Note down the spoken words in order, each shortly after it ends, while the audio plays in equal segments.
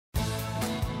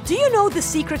Do you know the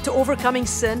secret to overcoming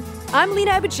sin? I'm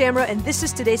Lena Abujamra, and this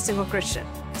is Today's Single Christian.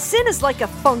 Sin is like a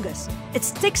fungus. It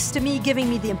sticks to me, giving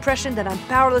me the impression that I'm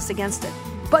powerless against it.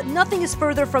 But nothing is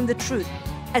further from the truth.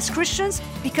 As Christians,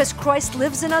 because Christ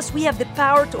lives in us, we have the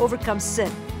power to overcome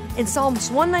sin. In Psalms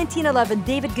 119:11,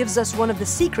 David gives us one of the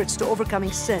secrets to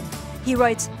overcoming sin. He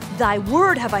writes, "Thy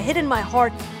word have I hid in my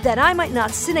heart, that I might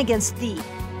not sin against thee."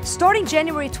 Starting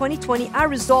January 2020, I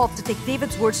resolved to take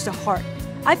David's words to heart.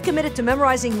 I've committed to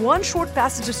memorizing one short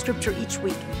passage of scripture each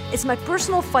week. It's my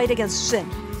personal fight against sin.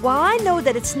 While I know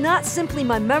that it's not simply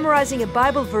my memorizing a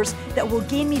Bible verse that will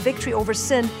gain me victory over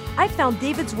sin, I found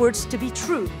David's words to be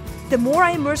true. The more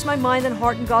I immerse my mind and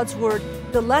heart in God's word,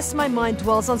 the less my mind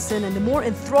dwells on sin and the more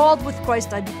enthralled with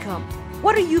Christ I become.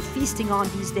 What are you feasting on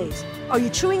these days? Are you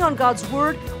chewing on God's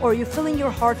word, or are you filling your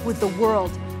heart with the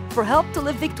world? For help to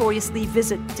live victoriously,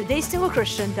 visit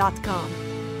todaysingglechristian.com.